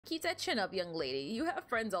keep that chin up, young lady. You have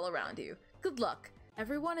friends all around you. Good luck.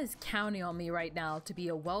 Everyone is counting on me right now to be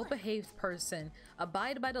a well-behaved person,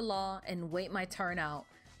 abide by the law, and wait my turn out.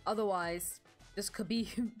 Otherwise, this could be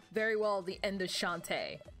very well the end of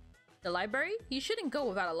Shantae. The library? You shouldn't go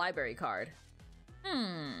without a library card.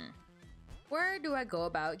 Where do I go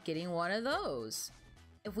about getting one of those?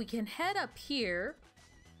 If we can head up here,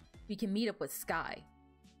 we can meet up with Sky.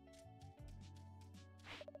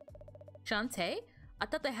 Shantae? I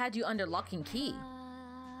thought they had you under lock and key.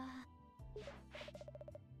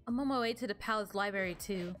 I'm on my way to the palace library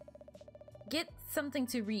to get something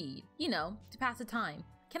to read, you know, to pass the time.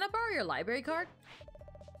 Can I borrow your library card?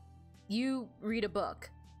 You read a book.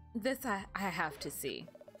 This I have to see.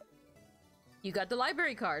 You got the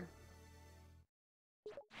library card.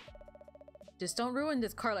 Just don't ruin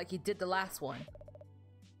this card like you did the last one.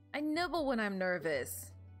 I nibble when I'm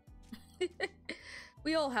nervous.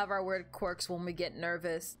 We all have our weird quirks when we get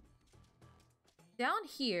nervous. Down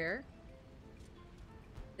here...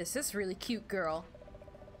 This is really cute, girl.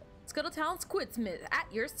 Scuttletown Squidsmith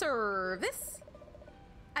at your service.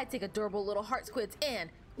 I take adorable little heart squids and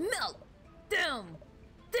melt them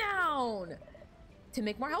down to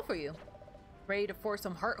make more help for you. Ready to force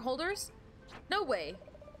some heart holders? No way.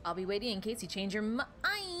 I'll be waiting in case you change your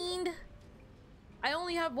mind. I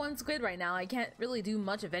only have one squid right now. I can't really do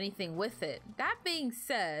much of anything with it. That being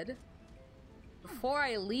said, before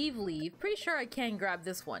I leave, pretty sure I can grab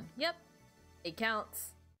this one. Yep, it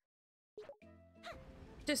counts.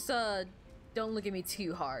 Just don't look at me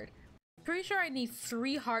too hard. Pretty sure I need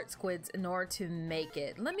 3 heart squids in order to make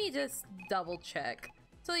it. Let me just double check.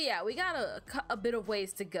 So yeah, we got a bit of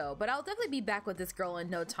ways to go, but I'll definitely be back with this girl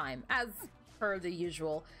in no time. As per the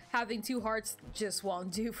usual, having 2 hearts just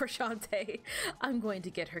won't do for Shantae. I'm going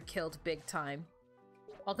to get her killed big time.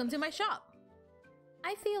 Welcome to my shop.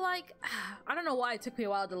 I feel like, I don't know why it took me a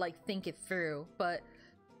while to like think it through, but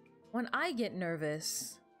when I get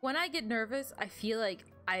nervous, I feel like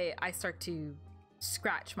I start to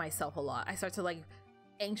scratch myself a lot. I start to like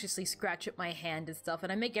anxiously scratch at my hand and stuff,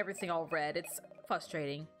 and I make everything all red. It's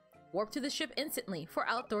frustrating. Warp to the ship instantly for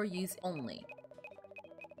outdoor use only.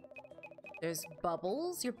 There's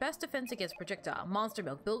bubbles. Your best defense against projectile. Monster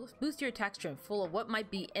milk. Boost your attack strength full of what might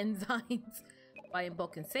be enzymes. Buy in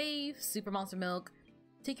bulk and save. Super monster milk.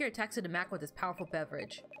 Take your attacks to the max with this powerful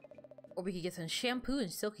beverage. Or we could get some shampoo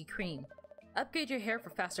and silky cream. Upgrade your hair for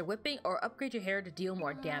faster whipping, or upgrade your hair to deal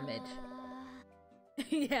more damage.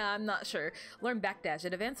 Yeah, I'm not sure. Learn backdash.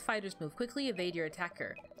 An advanced fighters move quickly, evade your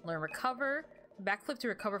attacker. Learn recover. Backflip to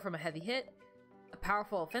recover from a heavy hit. A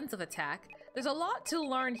powerful offensive attack. There's a lot to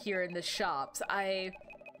learn here in the shops. I'm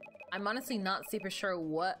honestly not super sure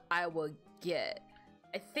what I will get.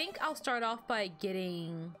 I think I'll start off by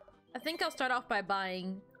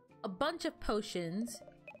buying a bunch of potions,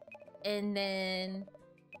 and then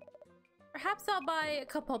perhaps I'll buy a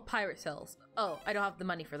couple of pirate cells. Oh, I don't have the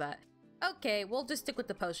money for that. Okay, we'll just stick with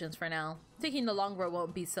the potions for now. Taking the long road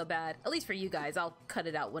won't be so bad. At least for you guys, I'll cut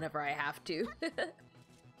it out whenever I have to.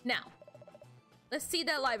 Now, let's see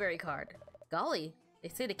that library card. Golly, they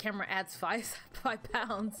say the camera adds 5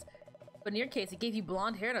 pounds. But in your case, it gave you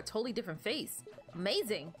blonde hair and a totally different face.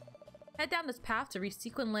 Amazing! Head down this path to reach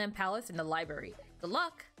Sequin Land Palace and the library. Good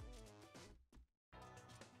luck!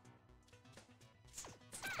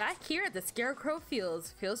 Back here at the Scarecrow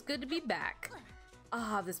Fields. Feels good to be back.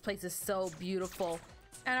 Ah, this place is so beautiful.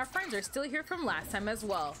 And our friends are still here from last time as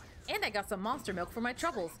well. And I got some monster milk for my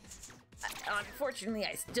troubles. Unfortunately,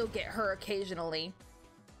 I still get her occasionally.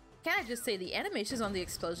 Can I just say the animations on the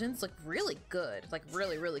explosions look really good. Like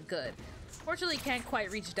really, really good. Fortunately, can't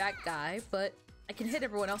quite reach that guy, but I can hit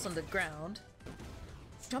everyone else on the ground.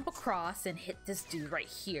 Jump across and hit this dude right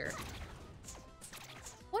here.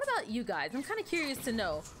 What about you guys? I'm kind of curious to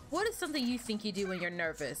know, what is something you think you do when you're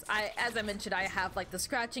nervous? As I mentioned, I have like the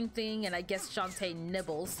scratching thing, and I guess Shantae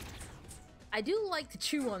nibbles. I do like to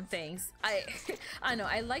chew on things. I know,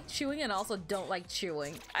 I like chewing and also don't like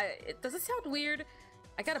chewing. Does it sound weird?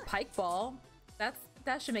 I got a pike ball.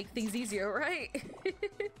 That should make things easier, right?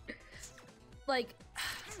 Like,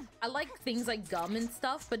 I like things like gum and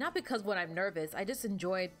stuff, but not because when I'm nervous. I just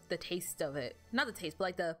enjoy the taste of it. Not the taste, but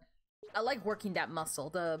like I like working that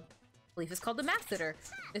muscle. I believe it's called the masseter.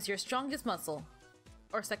 It's your strongest muscle.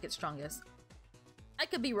 Or second strongest. I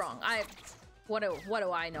could be wrong. What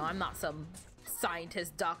do I know? I'm not some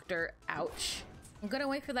scientist doctor. Ouch. I'm gonna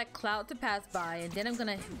wait for that cloud to pass by, and then I'm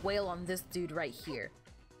gonna wail on this dude right here.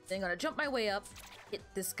 Then I'm gonna jump my way up, hit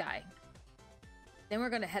this guy. Then we're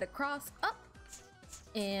gonna head across, up,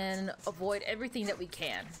 and avoid everything that we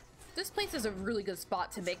can. This place is a really good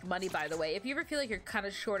spot to make money, by the way. If you ever feel like you're kind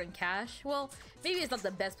of short in cash, well, maybe it's not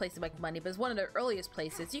the best place to make money, but it's one of the earliest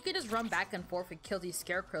places. You can just run back and forth and kill these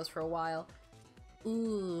scarecrows for a while.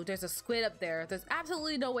 Ooh, there's a squid up there. There's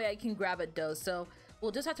absolutely no way I can grab it though, so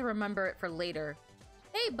we'll just have to remember it for later.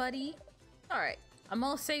 Hey, buddy. Alright, I'm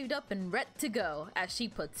all saved up and ready to go, as she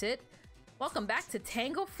puts it. Welcome back to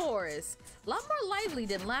Tangle Forest. A lot more lively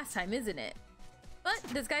than last time, isn't it? But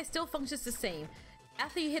this guy still functions the same.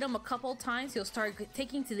 After you hit him a couple times, he'll start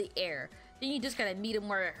taking to the air. Then you just gotta meet him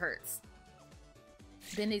where it hurts.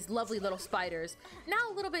 Then these lovely little spiders, now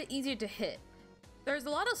a little bit easier to hit. There's a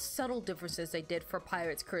lot of subtle differences they did for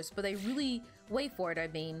Pirate's Curse, but they really, wait for it, I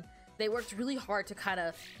mean. They worked really hard to kind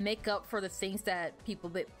of make up for the things that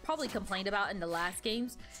people probably complained about in the last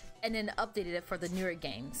games, and then updated it for the newer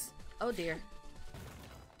games. Oh dear.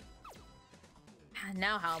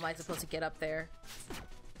 Now how am I supposed to get up there?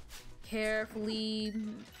 Carefully.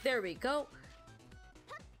 There we go.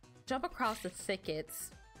 Jump across the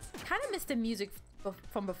thickets. Kind of missed the music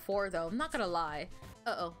from before though, I'm not gonna lie.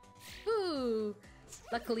 Uh-oh. Ooh.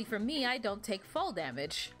 Luckily for me, I don't take fall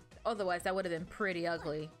damage. Otherwise, that would have been pretty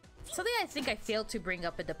ugly. Something I think I failed to bring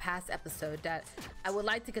up in the past episode that I would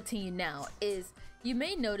like to continue now is you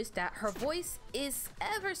may notice that her voice is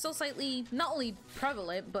ever so slightly not only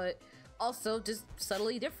prevalent, but also just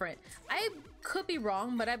subtly different. I could be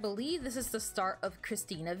wrong, but I believe this is the start of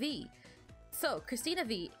Christina V. So, Christina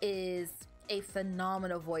V is a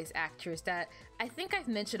phenomenal voice actress that I think I've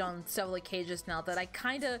mentioned on several occasions now that I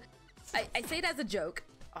say it as a joke,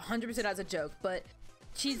 100% as a joke, but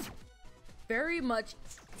she's very much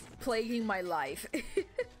plaguing my life.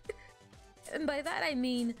 And by that I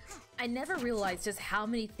mean, I never realized just how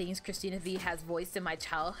many things Christina V has voiced in my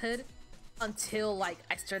childhood until like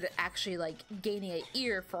I started actually like gaining an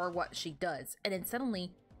ear for what she does. And then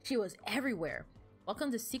suddenly she was everywhere.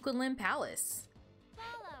 Welcome to Sequinland Palace.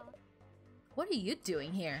 Follow. What are you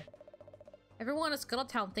doing here? Everyone in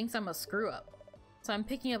Scuttletown thinks I'm a screw up. So I'm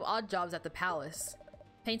picking up odd jobs at the palace.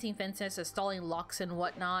 Painting fences, installing locks and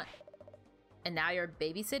whatnot. And now you're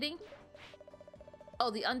babysitting? Oh,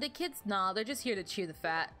 the undead kids? Nah, they're just here to chew the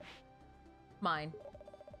fat. Mine.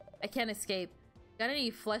 I can't escape. Got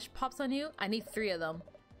any flesh pops on you? I need 3 of them.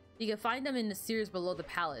 You can find them in the sewers below the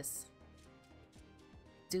palace.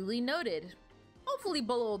 Duly noted. Hopefully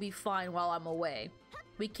Bolo will be fine while I'm away.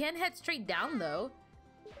 We can't head straight down though.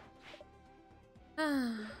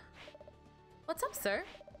 What's up, sir?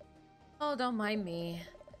 Oh, don't mind me.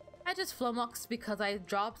 I just flummoxed because I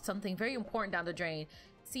dropped something very important down the drain.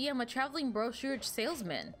 See, I'm a traveling brochure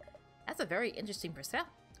salesman. That's a very interesting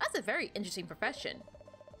profession.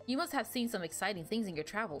 You must have seen some exciting things in your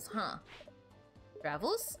travels, huh?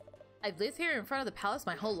 Travels? I've lived here in front of the palace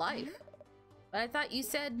my whole life. But I thought you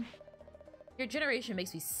said... Your generation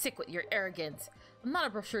makes me sick with your arrogance. I'm not a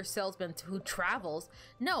brochure salesman who travels.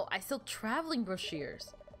 No, I sell traveling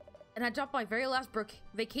brochures. And I dropped my very last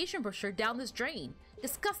vacation brochure down this drain.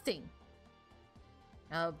 Disgusting.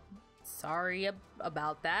 Sorry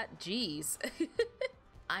about that. Jeez.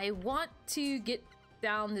 I want to get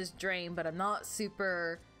down this drain, but I'm not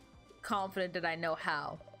super confident that I know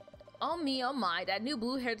how. Oh me, oh my, that new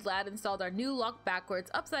blue-haired lad installed our new lock backwards,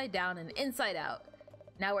 upside down, and inside out.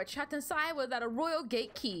 Now we're trapped inside without a royal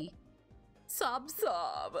gate key. Sob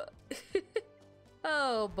sob.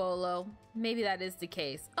 Oh, Bolo. Maybe that is the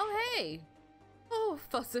case. Oh, hey. Oh,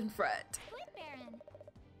 fuss and fret. Squid Baron.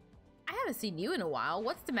 I haven't seen you in a while.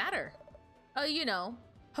 What's the matter? Oh, you know,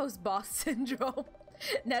 post-boss syndrome.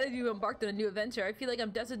 Now that you've embarked on a new adventure, I feel like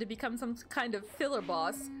I'm destined to become some kind of filler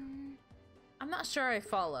boss. I'm not sure I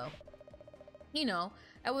follow. You know,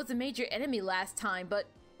 I was a major enemy last time, but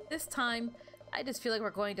this time, I just feel like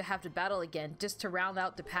we're going to have to battle again just to round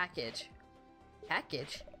out the package.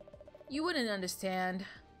 Package? You wouldn't understand.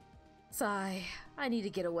 Sigh. I need to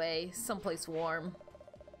get away, someplace warm.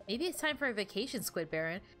 Maybe it's time for a vacation, Squid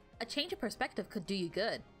Baron. A change of perspective could do you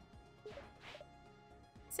good.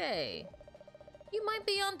 Say, you might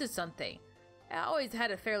be onto something. I always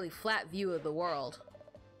had a fairly flat view of the world.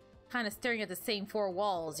 Kind of staring at the same 4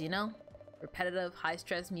 walls, you know? Repetitive,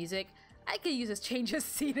 high-stress music. I could use a change of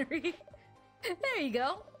scenery. There you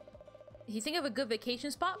go. If you think of a good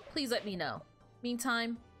vacation spot, please let me know.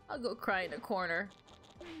 Meantime, I'll go cry in a corner.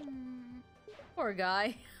 Poor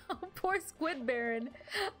guy. Oh, poor Squid Baron.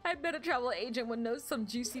 I bet a travel agent would know some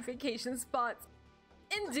juicy vacation spots.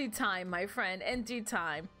 In due time, my friend, in due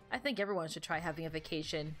time. I think everyone should try having a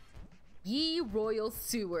vacation. Ye royal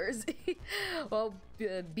sewers. Well,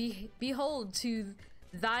 behold to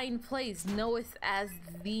thine place knoweth as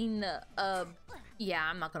thine, yeah,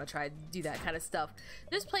 I'm not gonna try to do that kind of stuff.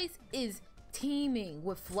 This place is teeming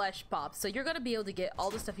with flesh pops, so you're gonna be able to get all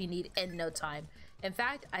the stuff you need in no time. In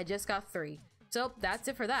fact, I just got 3. So that's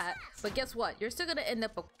it for that. But guess what? You're still gonna end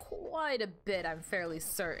up with quite a bit, I'm fairly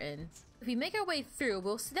certain. If we make our way through,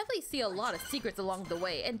 we'll definitely see a lot of secrets along the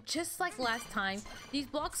way. And just like last time, these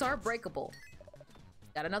blocks are breakable.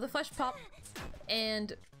 Got another flesh pop.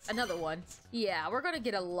 And another one. Yeah, we're gonna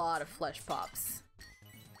get a lot of flesh pops.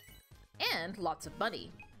 And lots of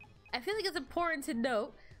money. I feel like it's important to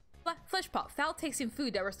note, flesh pop, foul tasting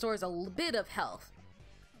food that restores a bit of health.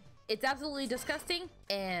 It's absolutely disgusting,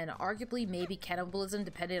 and arguably maybe cannibalism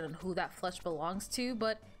depending on who that flesh belongs to,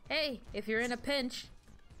 but hey, if you're in a pinch,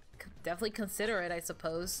 definitely consider it, I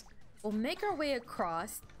suppose. We'll make our way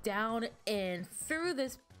across, down, and through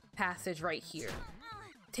this passage right here.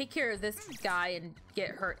 Take care of this guy and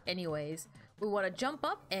get hurt anyways. We want to jump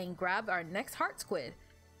up and grab our next heart squid.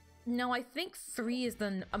 No, I think 3 is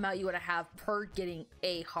the amount you want to have per getting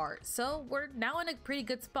a heart, so we're now in a pretty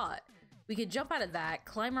good spot. We can jump out of that,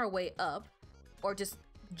 climb our way up, or just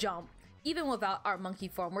jump. Even without our monkey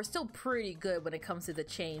form, we're still pretty good when it comes to the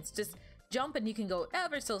chains. Just jump and you can go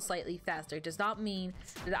ever so slightly faster. Does not mean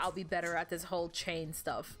that I'll be better at this whole chain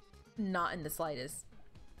stuff. Not in the slightest.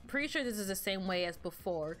 Pretty sure this is the same way as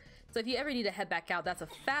before. So if you ever need to head back out, that's a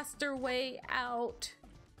faster way out.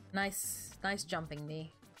 Nice jumping,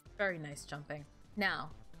 me. Very nice jumping.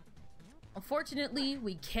 Now, unfortunately,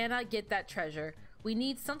 we cannot get that treasure. We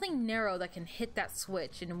need something narrow that can hit that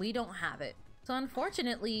switch, and we don't have it. So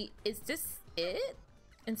unfortunately, is this it?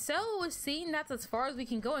 And so it was seen that's as far as we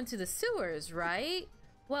can go into the sewers, right?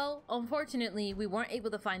 Well, unfortunately, we weren't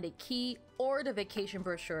able to find a key or the vacation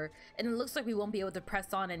brochure, and it looks like we won't be able to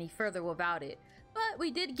press on any further without it. But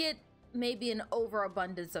we did get maybe an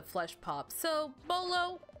overabundance of flesh pops. So,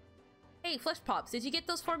 Bolo, hey, flesh pops, did you get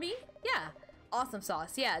those for me? Yeah, awesome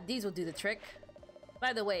sauce. Yeah, these will do the trick.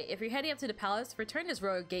 By the way, if you're heading up to the palace, return this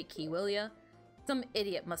royal gate key, will ya? Some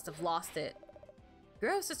idiot must have lost it.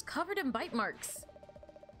 Gross, it's covered in bite marks.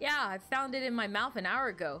 Yeah, I found it in my mouth an hour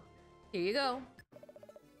ago. Here you go.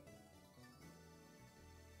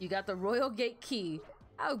 You got the royal gate key.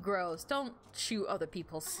 How gross. Don't chew other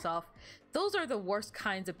people's stuff. Those are the worst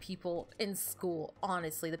kinds of people in school,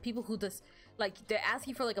 honestly. The people who just, like, they ask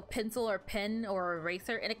you for like a pencil or pen or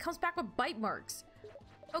eraser and it comes back with bite marks.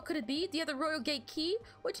 Oh, could it be? Do you have the royal gate key?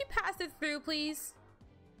 Would you pass it through, please?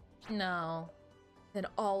 No. Then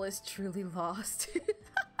all is truly lost.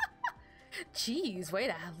 Jeez, way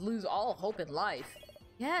to lose all hope in life.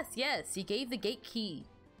 Yes, you gave the gate key.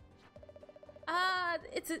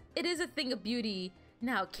 It is a thing of beauty.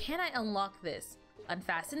 Now, can I unlock this?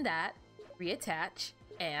 Unfasten that, reattach,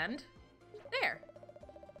 and there.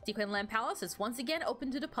 Sequin Land Palace is once again open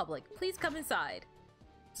to the public. Please come inside.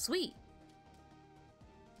 Sweet.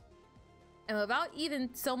 And without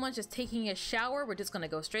even so much as taking a shower, we're just gonna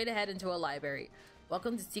go straight ahead into a library.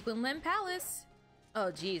 Welcome to Sequin Land Palace.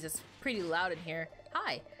 Oh geez, it's pretty loud in here.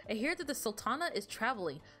 Hi, I hear that the Sultana is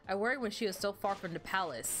traveling. I worried when she was so far from the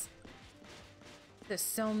palace. There's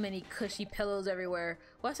so many cushy pillows everywhere.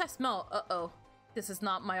 What's that smell? Uh-oh. This is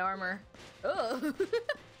not my armor. Ugh.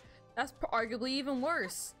 That's arguably even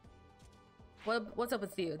worse. What's up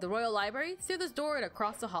with you? The Royal Library? Through this door and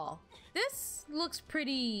across the hall. This looks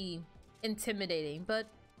pretty intimidating, but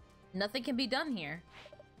nothing can be done here.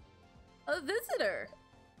 A visitor!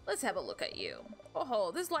 Let's have a look at you.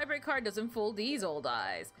 Oh, this library card doesn't fool these old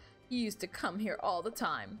eyes. You used to come here all the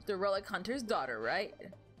time. The relic hunter's daughter, right?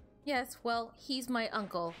 Yes, well, he's my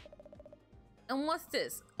uncle. And what's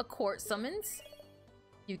this? A court summons?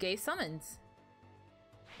 You gave summons.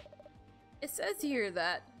 It says here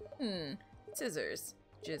that, scissors,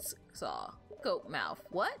 jigsaw, goat mouth.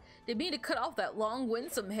 What? They mean to cut off that long,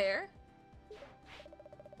 winsome hair?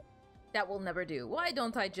 That will never do. Why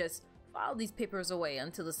don't I just file these papers away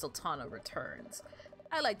until the Sultana returns?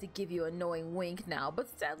 I like to give you a knowing wink now,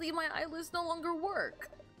 but sadly my eyelids no longer work.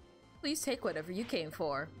 Please take whatever you came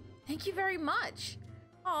for. Thank you very much.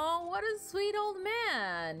 Oh, what a sweet old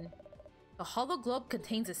man. The hollow globe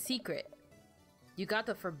contains a secret. You got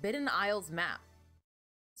the Forbidden Isles map.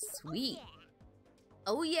 Sweet.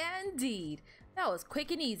 Oh yeah, indeed. That was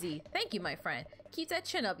quick and easy. Thank you, my friend. Keep that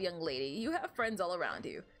chin up, young lady. You have friends all around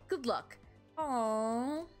you. Good luck.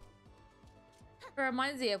 Aww. It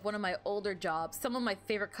reminds me of one of my older jobs. Some of my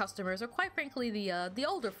favorite customers, or quite frankly, the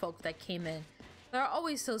older folk that came in. They're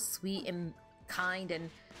always so sweet and kind and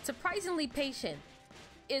surprisingly patient.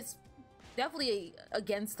 It's definitely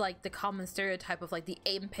against like the common stereotype of like the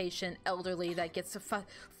impatient elderly that gets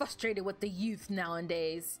frustrated with the youth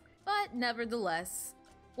nowadays. But nevertheless,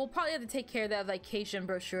 we'll probably have to take care of that vacation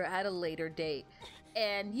brochure at a later date.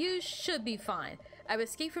 And you should be fine. I've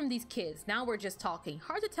escaped from these kids. Now we're just talking.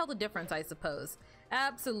 Hard to tell the difference, I suppose.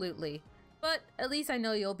 Absolutely. But at least I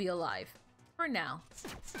know you'll be alive. For now.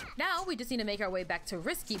 Now we just need to make our way back to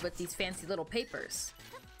Risky with these fancy little papers.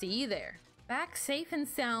 See you there. Back safe and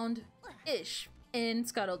sound-ish in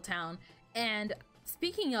Scuttletown. And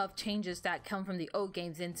speaking of changes that come from the old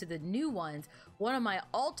games into the new ones, one of my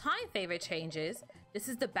all-time favorite changes, this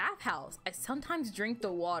is the bathhouse. I sometimes drink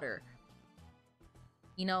the water.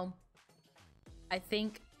 You know, I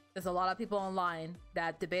think there's a lot of people online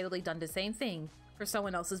that debatably done the same thing for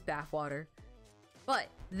someone else's bathwater. But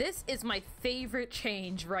this is my favorite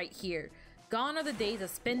change right here. Gone are the days of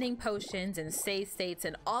spending potions and save states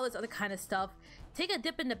and all this other kind of stuff. Take a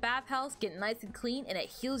dip in the bathhouse, get nice and clean, and it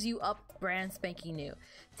heals you up brand spanking new.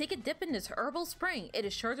 Take a dip in this herbal spring. It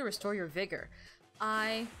is sure to restore your vigor.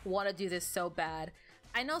 I want to do this so bad.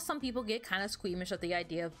 I know some people get kind of squeamish at the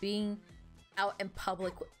idea of being out in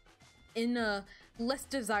public in a less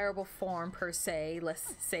desirable form per se,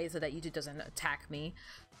 let's say, so that YouTube doesn't attack me.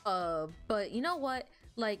 But you know what?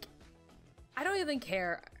 Like, I don't even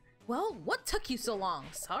care. Well, what took you so long?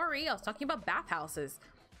 Sorry, I was talking about bathhouses.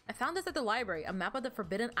 I found this at the library, a map of the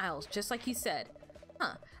Forbidden Isles, just like you said.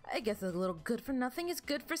 Huh, I guess a little good for nothing is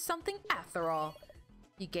good for something after all.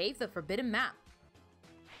 You gave the forbidden map.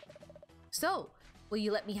 So, will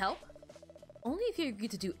you let me help? Only if you agree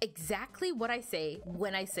to do exactly what I say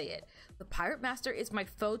when I say it. The Pirate Master is my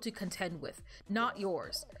foe to contend with, not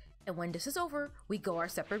yours. And when this is over, we go our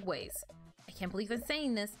separate ways. I can't believe I'm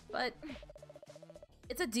saying this, but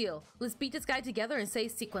it's a deal. Let's beat this guy together and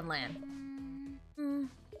save Sequin Land.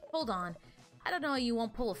 Hold on. I don't know, you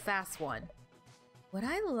won't pull a fast one. Would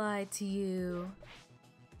I lie to you? ...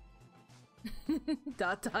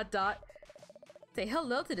 Say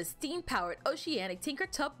hello to the steam-powered Oceanic Tinker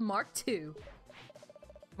Tub Mark II.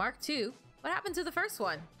 Mark II? What happened to the first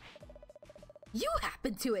one? You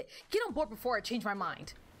happened to it! Get on board before I change my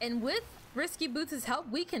mind. And with Risky Boots' help,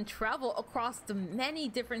 we can travel across the many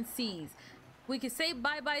different seas. We can say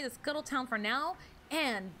bye-bye to Scuttletown for now,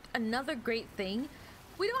 and another great thing,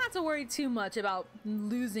 we don't have to worry too much about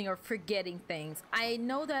losing or forgetting things. I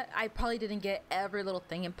know that I probably didn't get every little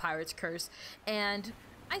thing in Pirate's Curse, and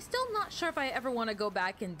I'm still not sure if I ever want to go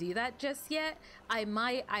back and do that just yet. I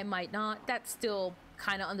might not. That's still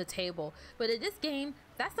kind of on the table. But in this game,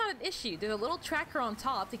 that's not an issue. There's a little tracker on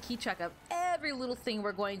top to keep track of every little thing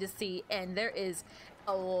we're going to see, and there is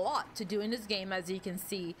a lot to do in this game, as you can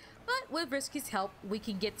see. But with Risky's help, we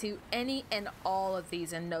can get to any and all of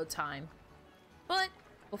these in no time. But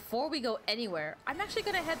before we go anywhere, I'm actually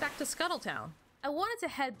going to head back to Scuttletown. I wanted to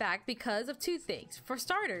head back because of two things. For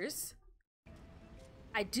starters,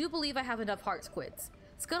 I do believe I have enough heart squids.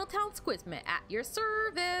 Scuttletown Squidsman at your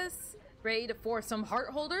service. Ready to force some heart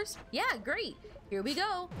holders? Yeah, great. Here we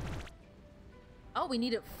go. Oh, we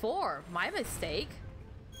needed 4. My mistake.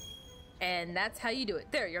 And that's how you do it.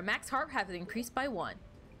 There, your max heart has increased by 1.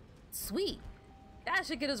 Sweet. That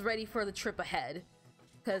should get us ready for the trip ahead.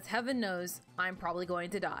 Because heaven knows I'm probably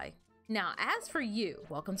going to die. Now, as for you,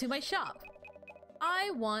 welcome to my shop.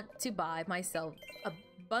 I want to buy myself a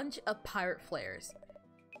bunch of pirate flares.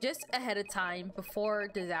 Just ahead of time before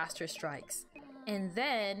disaster strikes. And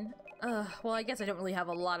then, well, I guess I don't really have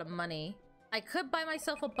a lot of money. I could buy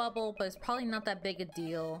myself a bubble, but it's probably not that big a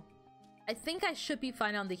deal. I think I should be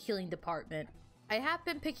fine on the healing department. I have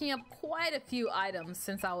been picking up quite a few items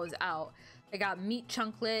since I was out. I got meat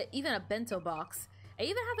chunklet, even a bento box. I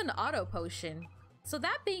even have an auto potion. So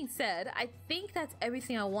that being said, I think that's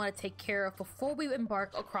everything I want to take care of before we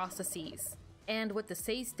embark across the seas. And with the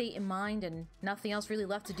save state in mind and nothing else really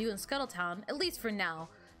left to do in Scuttletown, at least for now,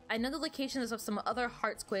 I know the locations of some other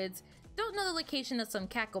heart squids. Don't know the location of some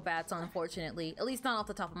cacklebats, unfortunately, at least not off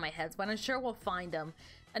the top of my head, but I'm sure we'll find them.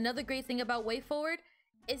 Another great thing about Way Forward,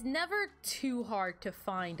 it's never too hard to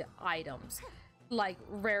find items, like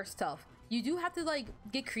rare stuff. You do have to like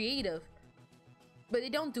get creative, but they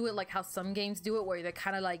don't do it like how some games do it, where they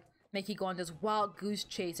kind of like make you go on this wild goose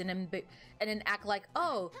chase and then act like,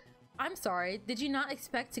 oh, I'm sorry, did you not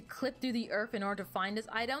expect to clip through the earth in order to find this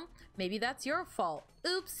item? Maybe that's your fault.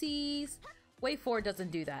 Oopsies. Way Forward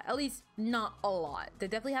doesn't do that, at least not a lot. They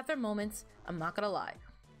definitely have their moments, I'm not gonna lie.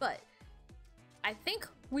 But I think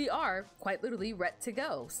we are quite literally ready to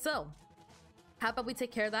go. So how about we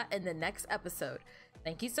take care of that in the next episode?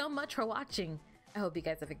 Thank you so much for watching. I hope you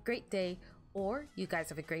guys have a great day, or you guys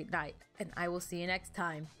have a great night, and I will see you next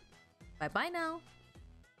time. Bye bye now.